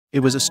It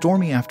was a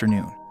stormy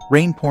afternoon,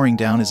 rain pouring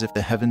down as if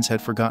the heavens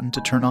had forgotten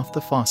to turn off the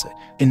faucet.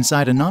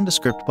 Inside a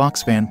nondescript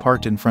box van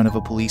parked in front of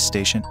a police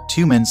station,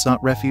 two men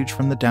sought refuge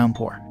from the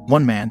downpour.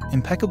 One man,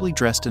 impeccably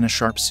dressed in a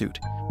sharp suit,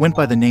 went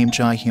by the name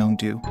Jae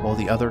Hyung-do, while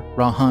the other,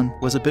 Ra-hun,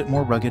 was a bit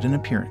more rugged in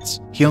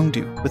appearance.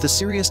 Hyung-do, with a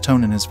serious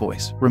tone in his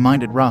voice,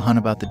 reminded Ra-hun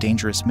about the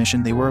dangerous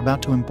mission they were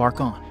about to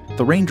embark on.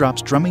 The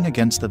raindrops drumming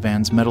against the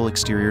van's metal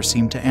exterior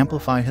seemed to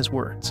amplify his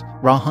words.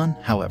 Ra-hun,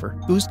 however,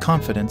 oozed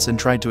confidence and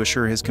tried to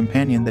assure his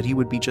companion that he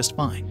would be just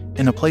fine.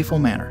 In a playful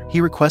manner,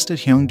 he requested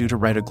Hyung-do to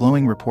write a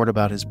glowing report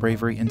about his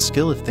bravery and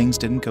skill if things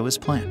didn't go as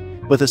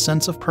planned. With a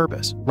sense of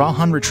purpose,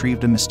 Ra-hun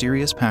retrieved a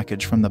mysterious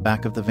package from the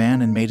back of the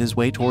van and made his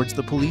way towards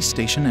the police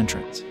station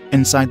entrance.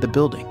 Inside the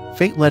building,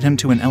 fate led him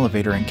to an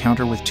elevator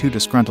encounter with two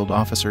disgruntled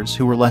officers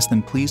who were less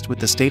than pleased with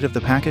the state of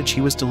the package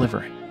he was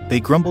delivering. They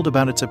grumbled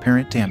about its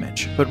apparent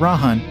damage, but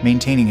Ra-hun,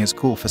 maintaining his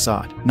cool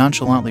facade,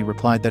 nonchalantly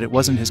replied that it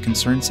wasn't his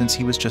concern since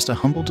he was just a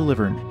humble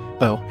deliveryman.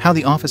 Oh, how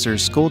the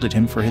officers scolded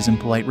him for his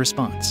impolite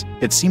response.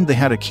 It seemed they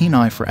had a keen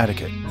eye for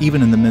etiquette,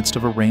 even in the midst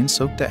of a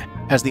rain-soaked day.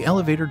 As the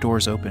elevator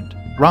doors opened,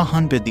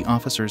 Ra-hun bid the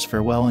officers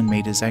farewell and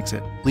made his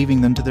exit, leaving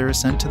them to their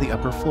ascent to the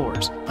upper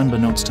floors,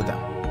 unbeknownst to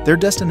them. Their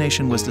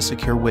destination was the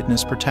secure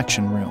witness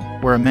protection room,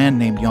 where a man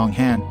named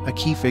Yong-han, a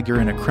key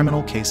figure in a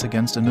criminal case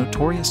against a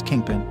notorious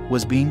kingpin,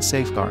 was being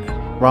safeguarded.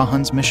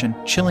 Ra-hun's mission,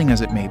 chilling as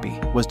it may be,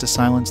 was to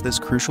silence this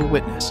crucial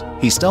witness.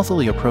 He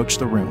stealthily approached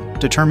the room,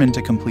 determined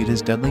to complete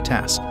his deadly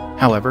task.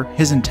 However,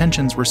 his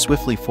intentions were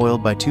swiftly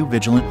foiled by two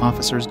vigilant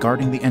officers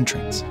guarding the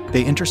entrance.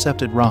 They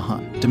intercepted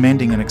Ra-hun,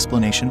 demanding an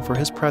explanation for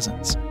his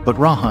presence. But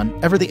Ra-hun,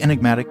 ever the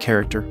enigmatic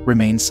character,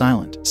 remained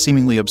silent,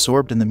 seemingly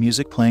absorbed in the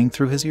music playing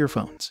through his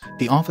earphones.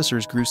 The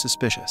officers grew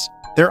suspicious,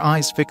 their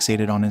eyes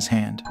fixated on his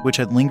hand, which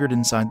had lingered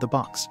inside the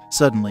box.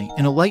 Suddenly,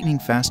 in a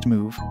lightning-fast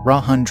move,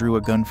 Ra-hun drew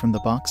a gun from the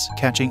box,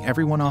 catching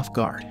everyone off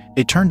guard.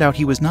 It turned out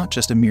he was not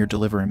just a mere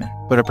deliveryman,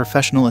 but a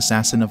professional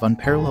assassin of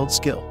unparalleled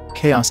skill.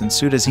 Chaos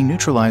ensued as he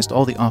neutralized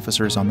all the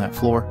officers on that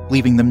floor,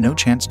 leaving them no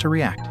chance to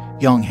react.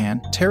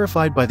 Yong-han,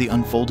 terrified by the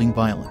unfolding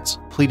violence,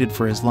 pleaded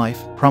for his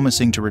life,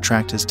 promising to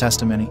retract his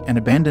testimony and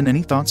abandon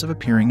any thoughts of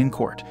appearing in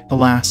court.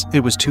 Alas, it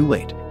was too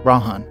late.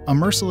 Ra-hun, a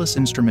merciless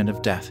instrument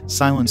of death,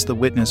 silenced the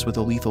witness with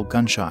a lethal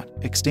gunshot,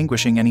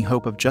 extinguishing any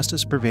hope of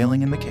justice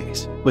prevailing in the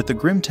case. With the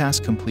grim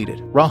task completed,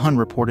 Ra-hun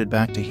reported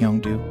back to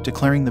Hyung-do,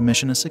 declaring the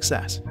mission a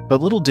success.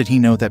 But little did he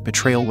know that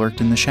betrayal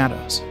lurked in the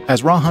shadows.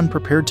 As Ra-hun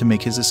prepared to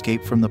make his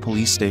escape from the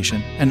police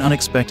station, an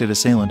unexpected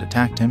assailant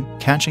attacked him,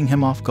 catching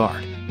him off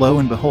guard. Lo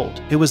and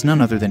behold, it was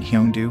none other than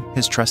Hyung-do,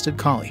 his trusted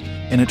colleague.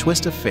 In a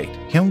twist of fate,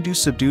 Hyung-do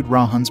subdued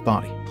Ra-hun's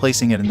body,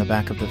 placing it in the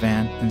back of the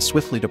van, and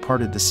swiftly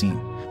departed the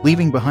scene,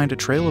 leaving behind a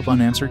trail of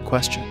unanswered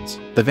questions.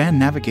 The van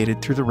navigated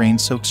through the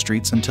rain-soaked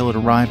streets until it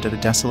arrived at a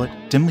desolate,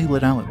 dimly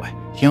lit alleyway.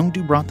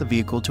 Hyung-do brought the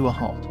vehicle to a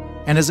halt,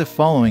 and as if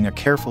following a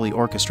carefully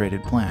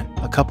orchestrated plan,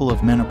 a couple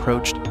of men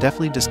approached,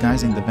 deftly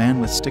disguising the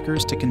van with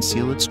stickers to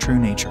conceal its true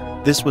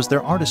nature. This was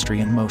their artistry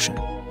in motion,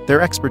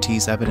 their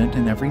expertise evident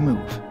in every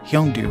move.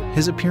 Hyung-do,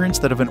 his appearance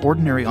that of an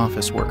ordinary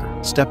office worker,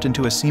 stepped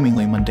into a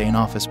seemingly mundane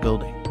office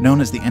building,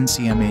 known as the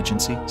NCM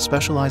agency,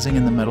 specializing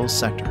in the metals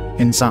sector.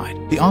 Inside,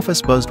 the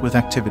office buzzed with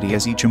activity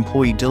as each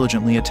employee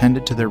diligently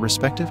attended to their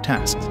respective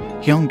tasks.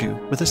 Hyung-do,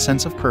 with a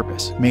sense of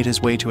purpose, made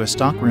his way to a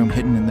stockroom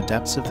hidden in the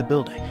depths of the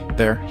building.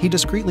 There, he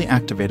discreetly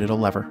activated a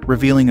lever,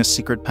 revealing a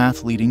secret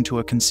path leading to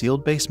a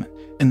concealed basement.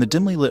 In the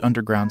dimly lit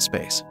underground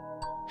space,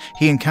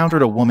 he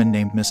encountered a woman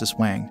named Mrs.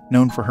 Wang,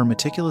 known for her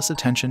meticulous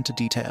attention to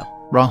detail.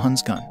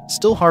 Ra-hun's gun,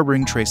 still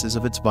harboring traces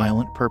of its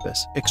violent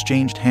purpose,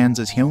 exchanged hands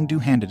as Hyung-do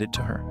handed it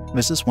to her.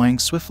 Mrs. Wang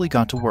swiftly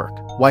got to work,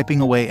 wiping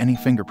away any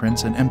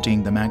fingerprints and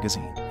emptying the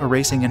magazine,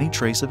 erasing any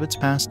trace of its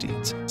past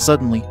deeds.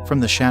 Suddenly, from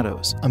the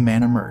shadows, a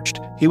man emerged.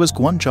 He was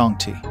Kwon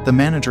Jong-tae, the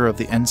manager of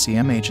the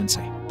NCM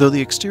agency. Though the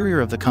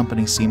exterior of the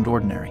company seemed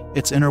ordinary,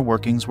 its inner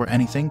workings were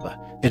anything but.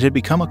 It had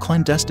become a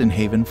clandestine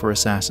haven for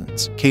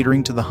assassins,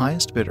 catering to the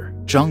highest bidder.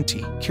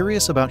 Jong-tae,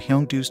 curious about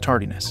Hyung-do's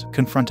tardiness,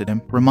 confronted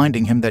him,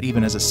 reminding him that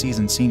even as a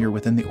seasoned senior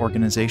within the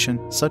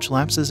organization, such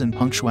lapses in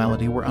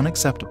punctuality were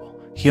unacceptable.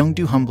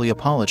 Hyung-do humbly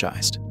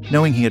apologized,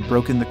 knowing he had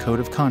broken the code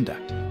of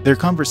conduct. Their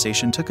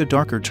conversation took a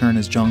darker turn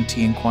as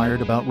Jong-tae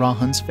inquired about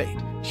Ra-hun's fate.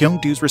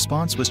 Hyung-do's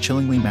response was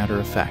chillingly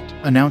matter-of-fact,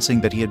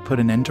 announcing that he had put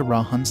an end to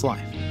Ra-hun's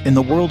life. In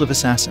the world of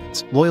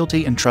assassins,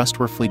 loyalty and trust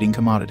were fleeting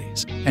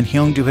commodities, and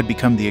Hyung-do had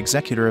become the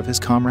executor of his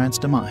comrade's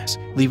demise,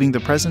 leaving the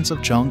presence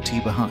of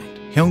Jong-tae behind.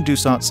 Hyung-do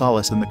sought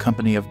solace in the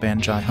company of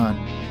Ban Jae-hun,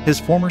 his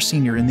former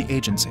senior in the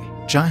agency.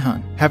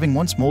 Jae-hun, having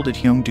once molded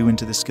Hyung-do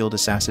into the skilled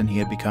assassin he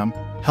had become,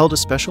 held a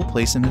special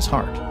place in his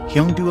heart.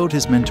 Hyung-do owed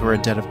his mentor a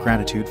debt of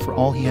gratitude for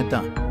all he had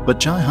done. But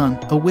Jae-hun,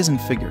 a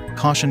wizened figure,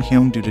 cautioned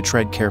Hyung-do to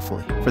tread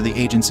carefully, for the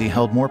agency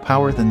held more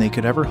power than they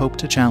could ever hope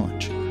to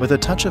challenge. With a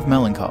touch of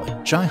melancholy,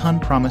 Jae-hun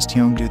promised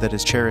Hyung-do that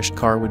his cherished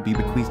car would be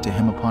bequeathed to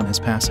him upon his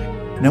passing,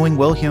 knowing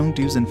well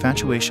Hyung-do's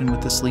infatuation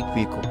with the sleek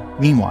vehicle.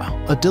 Meanwhile,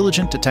 a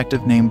diligent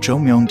detective named Jo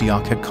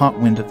Myung-deok had caught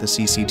wind of the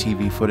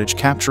CCTV footage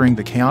capturing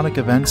the chaotic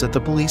events at the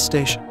police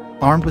station.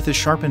 Armed with his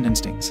sharpened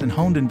instincts and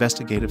honed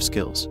investigative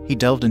skills, he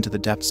delved into the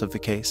depths of the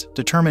case,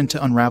 determined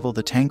to unravel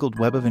the tangled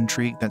web of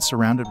intrigue that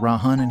surrounded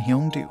Ra-hun and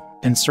Hyung-do.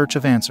 In search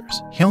of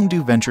answers,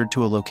 Hyung-do ventured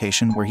to a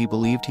location where he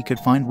believed he could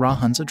find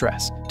Ra-hun's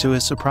address. To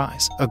his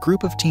surprise, a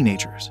group of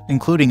teenagers,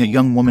 including a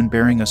young woman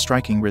bearing a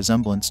striking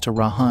resemblance to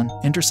Ra-hun,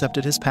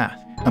 intercepted his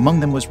path.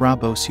 Among them was Ra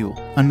Bo-seul,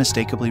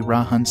 unmistakably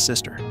Ra-hun's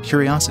sister.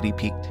 Curiosity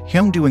piqued,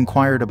 Hyung-do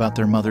inquired about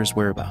their mother's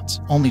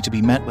whereabouts, only to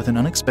be met with an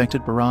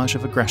unexpected barrage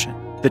of aggression.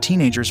 The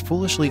teenagers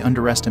foolishly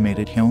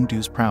underestimated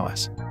Hyung-do's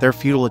prowess. Their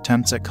futile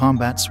attempts at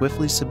combat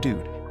swiftly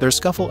subdued. Their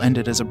scuffle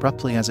ended as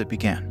abruptly as it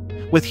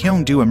began, with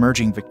Hyung-do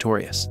emerging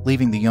victorious,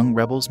 leaving the young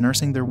rebels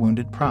nursing their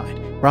wounded pride.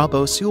 Ra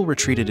Bo-seul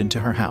retreated into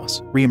her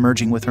house,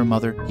 re-emerging with her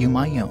mother, Yoo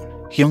My-yeon.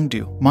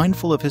 Hyung-do,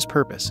 mindful of his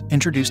purpose,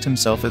 introduced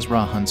himself as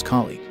Ra-hun's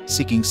colleague,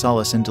 seeking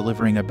solace in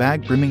delivering a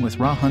bag brimming with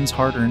Ra-hun's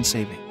hard-earned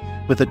saving.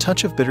 With a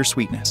touch of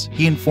bittersweetness,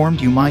 he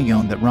informed Yoo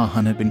My-yeon that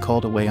Ra-hun had been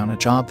called away on a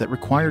job that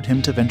required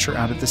him to venture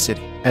out of the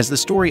city. As the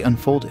story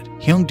unfolded,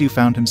 Hyung-do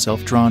found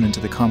himself drawn into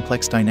the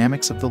complex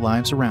dynamics of the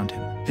lives around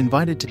him.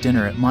 Invited to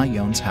dinner at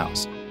My-yeon's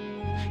house,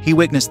 he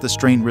witnessed the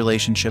strained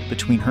relationship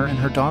between her and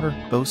her daughter,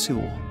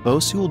 Bo-seul.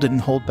 Bo-seul didn't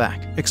hold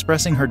back,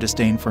 expressing her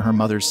disdain for her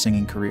mother's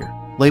singing career,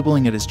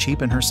 labeling it as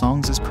cheap and her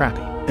songs as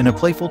crappy. In a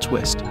playful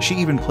twist, she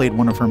even played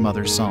one of her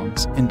mother's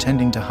songs,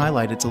 intending to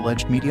highlight its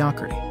alleged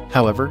mediocrity.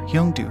 However,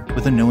 Hyung-do,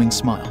 with a knowing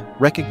smile,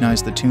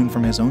 recognized the tune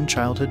from his own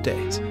childhood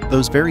days.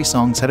 Those very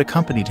songs had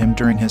accompanied him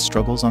during his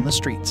struggles on the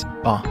streets.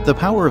 The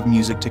power of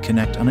music to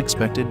connect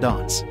unexpected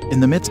dots. In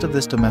the midst of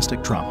this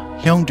domestic drama,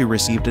 Hyung-do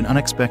received an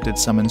unexpected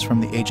summons from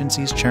the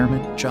agency's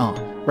chairman,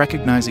 Jeon.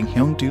 Recognizing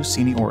Hyung-do's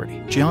seniority,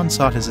 Jeon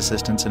sought his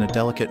assistance in a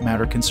delicate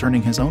matter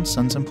concerning his own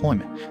son's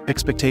employment.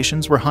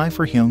 Expectations were high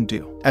for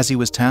Hyung-do, as he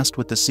was tasked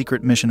with the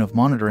secret mission of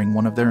monitoring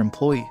one of their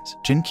employees,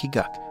 Jin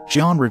Ki-guk.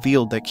 Jeon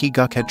revealed that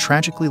Ki-guk had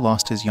tragically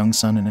lost his young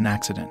son in an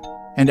accident,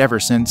 and ever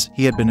since,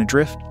 he had been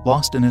adrift,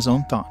 lost in his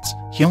own thoughts.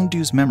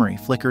 Hyung-do's memory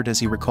flickered as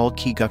he recalled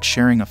Ki-guk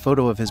sharing a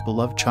photo of his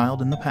beloved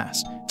child in the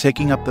past.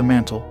 Taking up the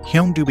mantle,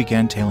 Hyung-do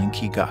began tailing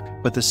Ki-guk,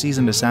 but the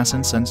seasoned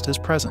assassin sensed his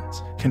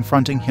presence.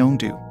 Confronting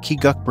Hyung-do,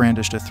 Ki-guk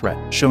brandished a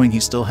threat, showing he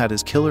still had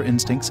his killer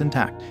instincts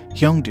intact.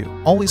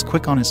 Hyung-do, always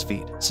quick on his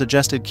feet,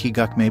 suggested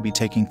Ki-guk may be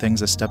taking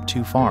things a step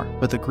too far,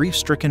 but the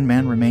grief-stricken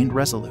man remained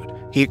resolute.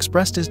 He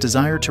expressed his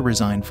desire to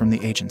resign from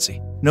the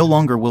agency, no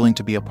longer willing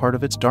to be a part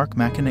of its dark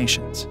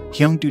machinations.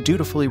 Hyung-do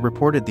dutifully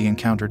reported the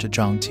encounter to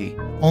Jong-tae,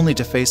 only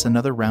to face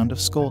another round of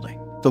scolding.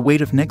 The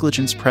weight of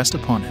negligence pressed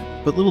upon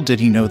him, but little did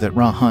he know that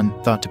Ra-hun,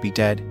 thought to be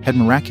dead, had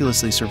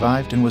miraculously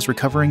survived and was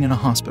recovering in a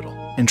hospital.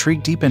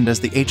 Intrigue deepened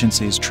as the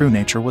agency's true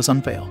nature was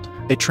unveiled.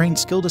 It trained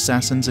skilled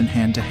assassins in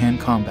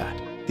hand-to-hand combat,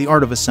 the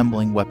art of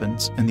assembling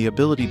weapons, and the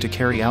ability to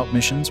carry out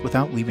missions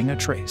without leaving a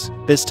trace.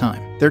 This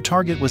time, their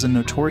target was a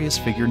notorious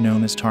figure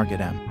known as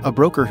Target M, a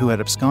broker who had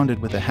absconded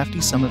with a hefty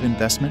sum of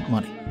investment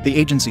money. The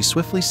agency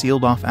swiftly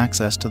sealed off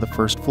access to the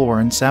first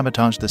floor and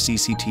sabotaged the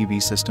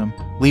CCTV system,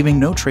 leaving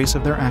no trace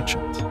of their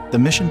actions. The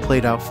mission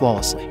played out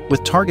flawlessly,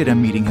 with Target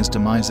M meeting his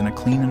demise in a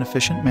clean and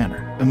efficient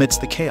manner.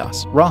 Amidst the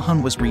chaos,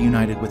 Ra-hun was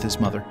reunited with his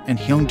mother, and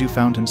Hyung-do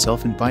found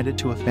himself invited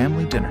to a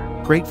family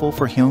dinner. Grateful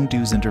for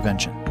Hyung-do's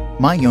intervention,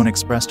 My-yeon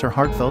expressed her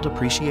heartfelt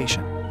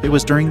appreciation. It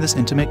was during this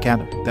intimate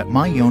gathering that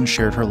My-yeon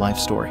shared her life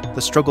story,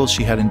 the struggles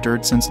she had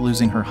endured since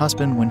losing her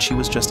husband when she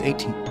was just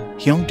 18.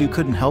 Hyung-do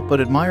couldn't help but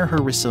admire her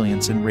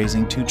resilience in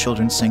raising 2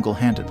 children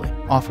single-handedly,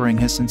 offering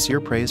his sincere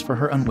praise for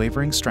her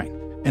unwavering strength.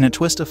 In a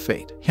twist of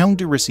fate,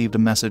 Hyung-do received a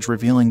message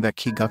revealing that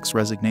Ki-guk's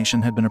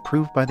resignation had been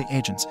approved by the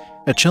agency.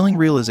 A chilling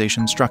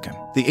realization struck him.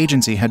 The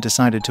agency had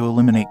decided to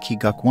eliminate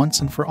Ki-guk once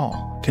and for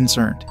all.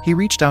 Concerned, he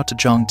reached out to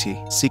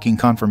Jong-tae, seeking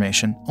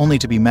confirmation, only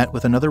to be met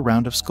with another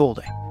round of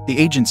scolding. The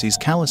agency's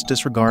callous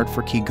disregard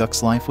for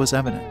Ki-guk's life was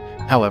evident.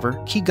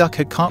 However, Ki-guk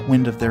had caught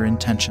wind of their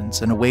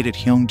intentions and awaited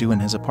Hyung-do in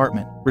his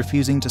apartment,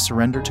 refusing to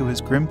surrender to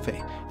his grim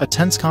fate. A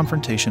tense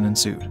confrontation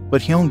ensued,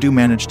 but Hyung-do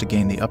managed to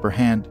gain the upper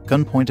hand,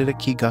 gun pointed at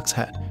Ki-guk's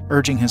head.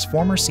 Urging his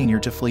former senior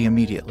to flee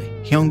immediately,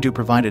 Hyung-do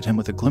provided him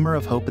with a glimmer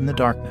of hope in the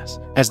darkness.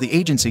 As the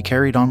agency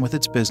carried on with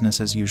its business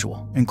as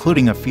usual,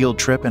 including a field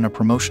trip and a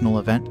promotional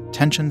event,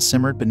 tensions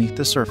simmered beneath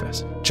the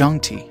surface.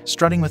 Jong-tae,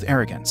 strutting with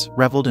arrogance,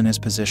 reveled in his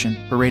position,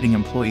 berating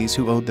employees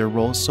who owed their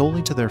roles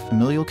solely to their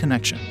familial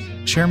connections.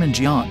 Chairman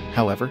Jeon,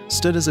 however,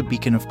 stood as a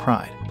beacon of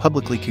pride,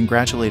 publicly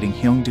congratulating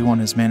Hyung-do on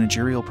his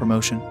managerial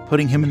promotion,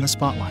 putting him in the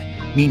spotlight.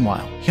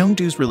 Meanwhile,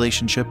 Hyung-do's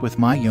relationship with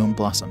My-yeon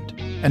blossomed,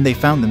 and they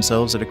found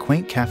themselves at a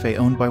quaint cafe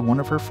owned by one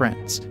of her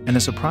friends. In a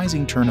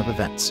surprising turn of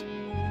events,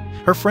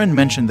 her friend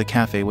mentioned the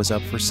cafe was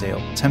up for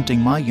sale, tempting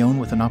My-yeon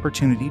with an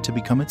opportunity to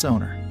become its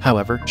owner.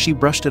 However, she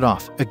brushed it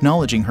off,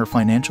 acknowledging her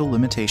financial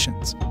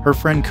limitations. Her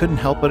friend couldn't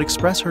help but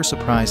express her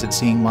surprise at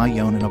seeing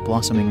My-yeon in a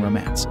blossoming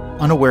romance,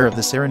 unaware of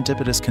the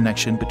serendipitous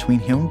connection between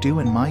Hyung-do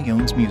and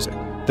My-yeon's music.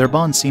 Their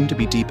bond seemed to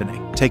be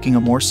deepening, taking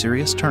a more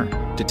serious turn.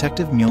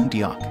 Detective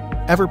Myung-deok,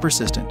 ever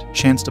persistent,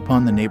 chanced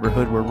upon the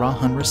neighborhood where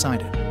Ra-hun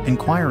resided.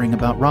 Inquiring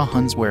about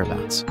Ra-hun's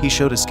whereabouts, he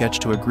showed a sketch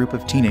to a group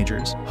of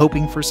teenagers,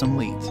 hoping for some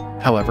leads.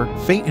 However,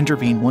 fate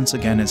intervened once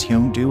again as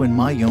Hyung-do and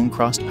My-yeon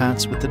crossed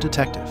paths with the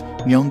detective.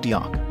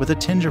 Myung-deok, with a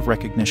tinge of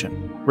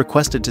recognition,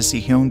 requested to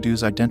see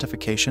Hyung-doo's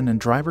identification and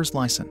driver's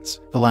license.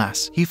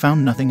 Alas, he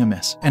found nothing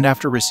amiss, and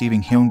after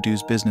receiving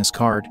Hyung-doo's business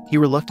card, he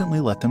reluctantly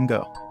let them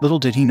go. Little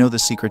did he know the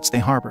secrets they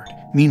harbored.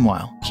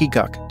 Meanwhile,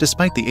 Ki-guk,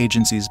 despite the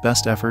agency's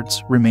best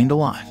efforts, remained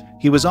alive.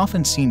 He was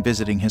often seen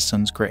visiting his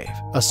son's grave,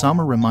 a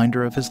somber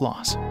reminder of his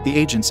loss. The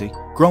agency,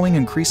 growing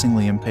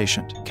increasingly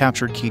impatient,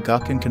 captured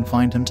Ki-guk and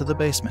confined him to the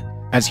basement.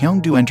 As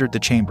Hyung-doo entered the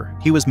chamber,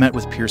 he was met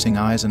with piercing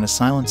eyes and a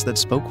silence that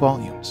spoke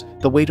volumes.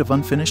 The weight of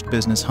unfinished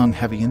business hung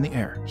heavy in the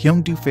air.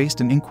 Hyung-doo faced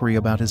an inquiry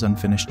about his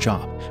unfinished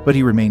job, but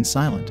he remained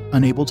silent,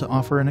 unable to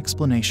offer an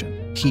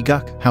explanation.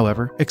 Ki-guk,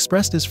 however,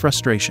 expressed his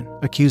frustration,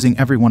 accusing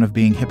everyone of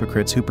being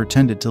hypocrites who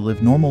pretended to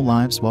live normal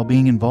lives while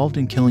being involved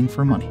in killing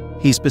for money.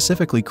 He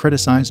specifically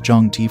criticized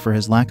Jong-tae for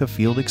his lack of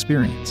field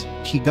experience.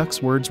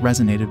 Ki-guk's words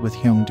resonated with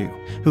Hyung-doo,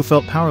 who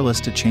felt powerless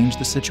to change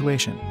the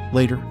situation.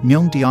 Later,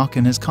 Myung-deok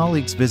and his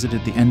colleagues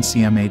visited the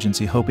NCM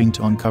agency hoping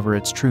to uncover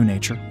its true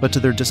nature, but to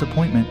their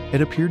disappointment,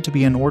 it appeared to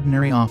be an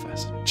ordinary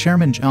office.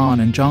 Chairman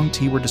Jeon and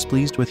Jong-tae were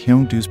displeased with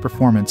Hyung-doo's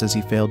performance as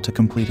he failed to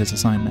complete his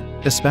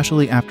assignment,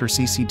 especially after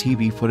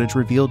CCTV footage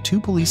revealed 2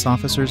 police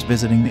officers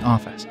visiting the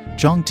office.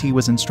 Jong-tae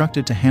was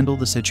instructed to handle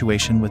the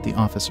situation with the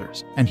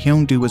officers, and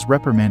Hyung-doo was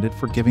reprimanded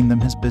for giving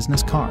them his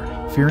business card,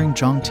 fearing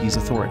Jong-tae's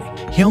authority.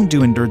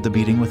 Hyung-doo endured the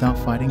beating without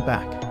fighting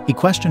back. He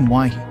questioned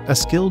why he, a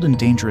skilled and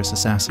dangerous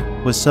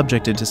assassin, was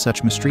subjected to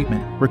such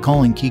mistreatment,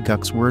 recalling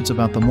Ki-guk's words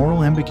about the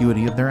moral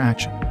ambiguity of their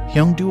action.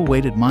 Hyung-doo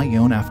awaited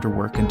Ma-yeon after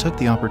work and took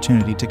the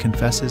opportunity to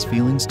confess his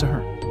feelings to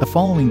her. The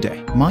following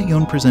day,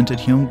 Ma-yeon presented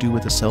Hyung-doo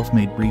with a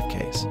self-made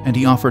briefcase, and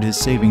he offered his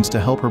savings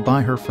to help her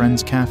buy her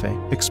friend's cafe,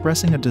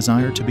 expressing a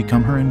desire to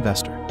become her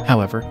investor.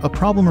 However, a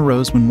problem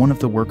arose when one of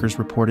the workers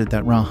reported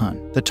that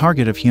Ra-hun, the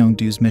target of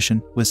Hyung-doo's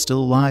mission, was still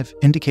alive,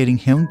 indicating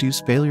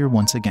Hyung-doo's failure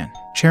once again.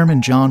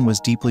 Chairman John was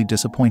deeply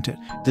disappointed.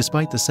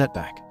 Despite the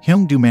setback,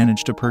 Hyung-doo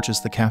managed to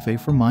purchase the cafe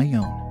for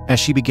Ma-yeon. As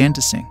she began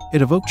to sing,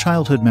 it evoked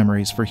childhood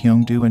memories for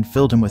Hyung-doo and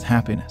filled him with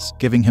happiness,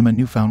 giving him a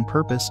newfound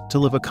purpose to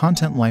live a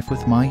content life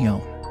with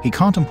Ma-yeon. He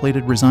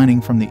contemplated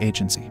resigning from the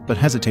agency, but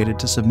hesitated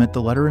to submit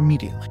the letter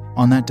immediately.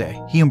 On that day,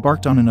 he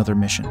embarked on another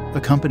mission,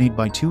 accompanied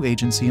by 2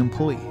 agency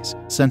employees.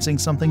 Sensing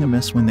something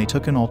amiss when they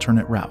took an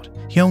alternate route,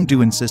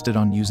 Hyung-doo insisted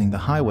on using the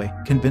highway,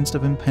 convinced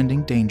of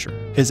impending danger.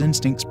 His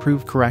instincts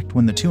proved correct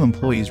when the 2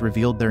 employees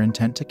revealed their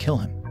intent to kill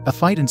him. A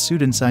fight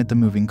ensued inside the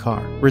moving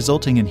car,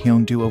 resulting in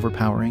Hyung-doo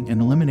overpowering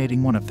and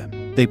eliminating one of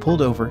them. They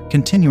pulled over,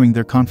 continuing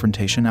their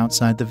confrontation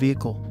outside the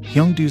vehicle.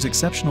 Hyung-doo's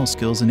exceptional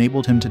skills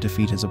enabled him to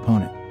defeat his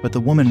opponent, but the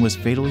woman was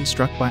fatally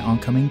struck by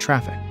oncoming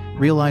traffic.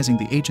 Realizing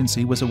the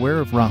agency was aware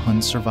of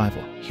Ra-hun's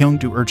survival,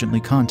 Hyung-doo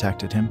urgently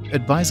contacted him,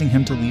 advising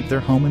him to leave their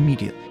home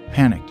immediately.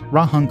 Panicked,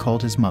 Ra-hun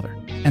called his mother,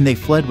 and they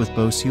fled with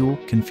Bo-seul,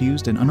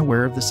 confused and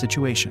unaware of the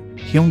situation.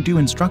 Hyung-doo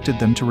instructed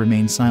them to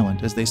remain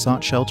silent as they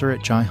sought shelter at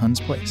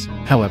Jae-hun's place.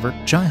 However,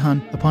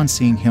 Jae-hun, upon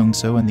seeing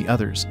Hyung-soo and the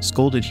others,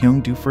 scolded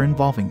Hyung-doo for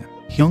involving them.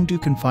 Hyung-doo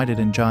confided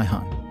in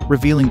Jae-hun,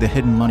 revealing the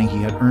hidden money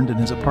he had earned in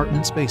his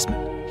apartment's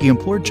basement. He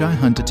implored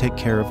Jae-hun to take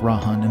care of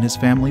Ra-hun and his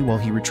family while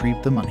he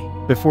retrieved the money.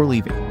 Before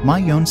leaving,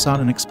 Ma-yeon sought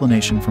an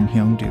explanation from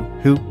Hyung-doo,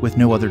 who, with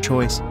no other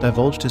choice,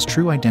 divulged his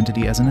true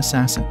identity as an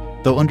assassin.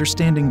 Though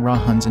understanding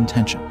Ra-hun's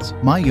intentions,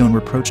 Ma-yeon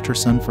reproached her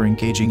son for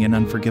engaging in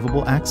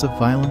unforgivable acts of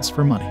violence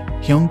for money.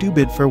 Hyung-doo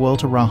bid farewell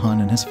to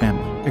Ra-hun and his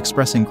family,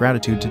 expressing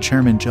gratitude to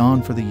Chairman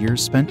John for the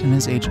years spent in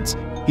his agency.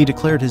 He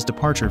declared his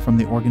departure from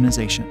the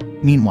organization.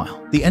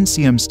 Meanwhile, the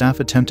NCM staff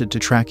attempted to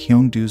track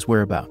Hyung-doo's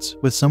whereabouts,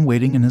 with some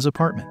waiting in his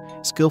apartment,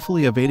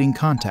 skillfully evading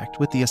contact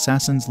with the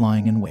assassins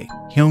lying in wait.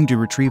 Hyung-doo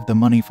retrieved the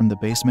money from the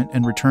basement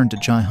and returned to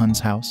Jae-hun's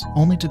house,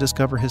 only to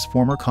discover his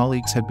former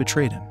colleagues had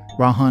betrayed him.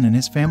 Ra-hun and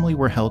his family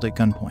were held at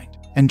gunpoint,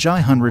 and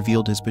Jae-hun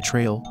revealed his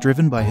betrayal,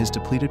 driven by his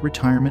depleted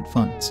retirement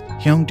funds.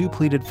 Hyung-doo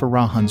pleaded for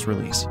Ra-hun's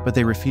release, but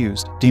they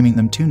refused, deeming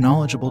them too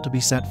knowledgeable to be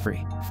set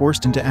free.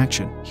 Forced into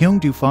action,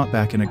 Hyung-doo fought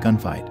back in a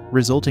gunfight,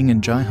 resulting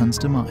in Jae-hun's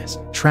demise.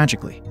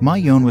 Tragically,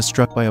 Ma-yeon was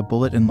struck by a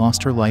bullet and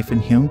lost her life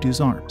in Hyung-doo's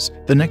arms.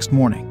 The next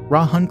morning,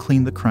 Ra-hun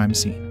cleaned the crime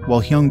scene,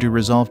 while Hyung-doo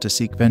resolved to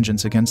seek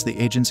vengeance against the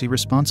agency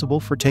responsible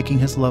for taking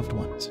his loved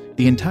ones.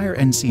 The entire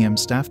NCM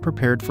staff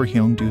prepared for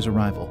Hyung-doo's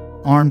arrival,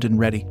 armed and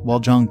ready, while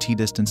Jong-tae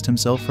distanced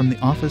himself from the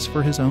office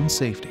for his own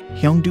safety.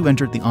 Hyung-doo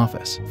entered the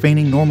office,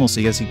 feigning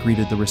normalcy as he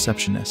greeted the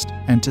receptionist,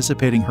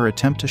 anticipating her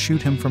attempt to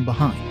shoot him from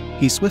behind.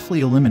 He swiftly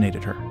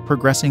eliminated her,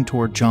 progressing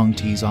toward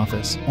Jong-tae's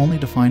office, only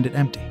to find it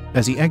empty.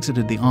 As he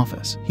exited the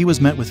office, he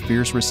was met with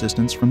fierce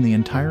resistance from the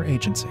entire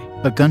agency.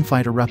 A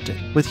gunfight erupted,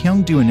 with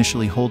Hyung-doo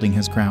initially holding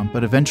his ground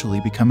but eventually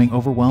becoming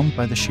overwhelmed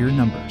by the sheer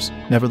numbers.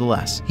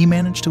 Nevertheless, he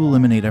managed to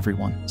eliminate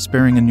everyone,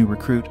 sparing a new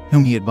recruit,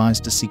 whom he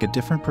advised to seek a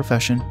different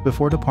profession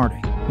before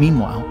departing.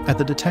 Meanwhile, at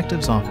the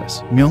detective's office,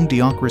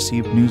 Myung-deok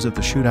received news of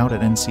the shootout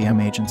at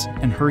NCM agency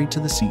and hurried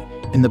to the scene.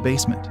 In the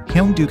basement,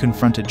 Hyung-doo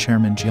confronted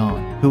Chairman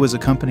Jeon, who was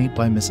accompanied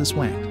by Mrs.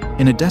 Wang.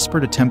 In a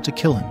desperate attempt to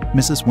kill him,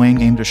 Mrs.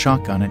 Wang aimed a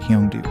shotgun at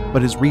Hyung-doo,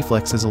 but his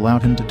reflexes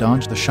allowed him to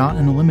dodge the shot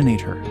and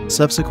eliminate her.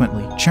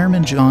 Subsequently,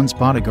 Chairman Jeon's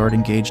bodyguard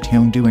engaged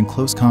Hyung-doo in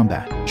close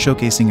combat,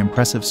 showcasing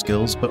impressive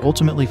skills but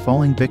ultimately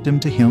falling victim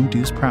to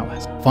Hyung-doo's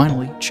prowess.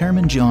 Finally,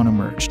 Chairman Jeon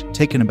emerged,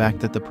 taken aback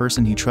that the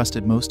person he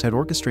trusted most had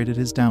orchestrated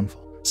his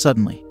downfall.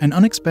 Suddenly, an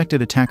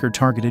unexpected attacker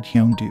targeted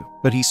Hyung-doo,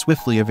 but he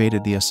swiftly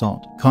evaded the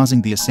assault,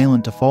 causing the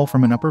assailant to fall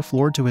from an upper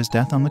floor to his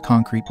death on the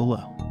concrete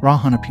below.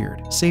 Ra-hun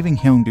appeared, saving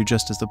Hyung-doo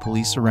just as the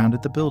police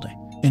surrounded the building.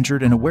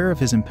 Injured and aware of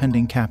his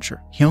impending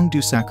capture,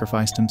 Hyung-doo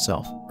sacrificed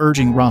himself,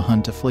 urging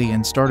Ra-hun to flee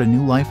and start a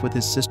new life with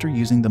his sister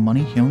using the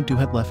money Hyung-doo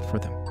had left for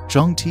them.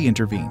 Jong-tae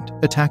intervened,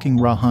 attacking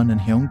Ra-hun and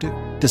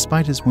Hyung-doo.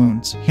 Despite his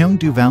wounds,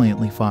 Hyung-doo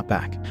valiantly fought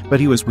back, but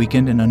he was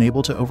weakened and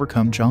unable to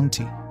overcome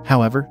Jong-tae.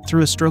 However,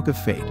 through a stroke of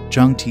fate,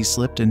 Jong-tae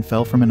slipped and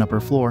fell from an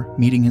upper floor,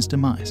 meeting his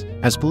demise.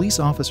 As police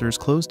officers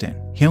closed in,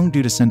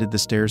 Hyung-doo descended the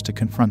stairs to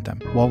confront them,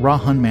 while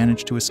Ra-hun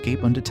managed to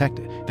escape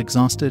undetected.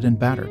 Exhausted and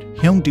battered,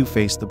 Hyung-doo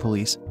faced the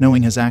police,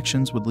 knowing his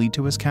actions would lead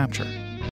to his capture.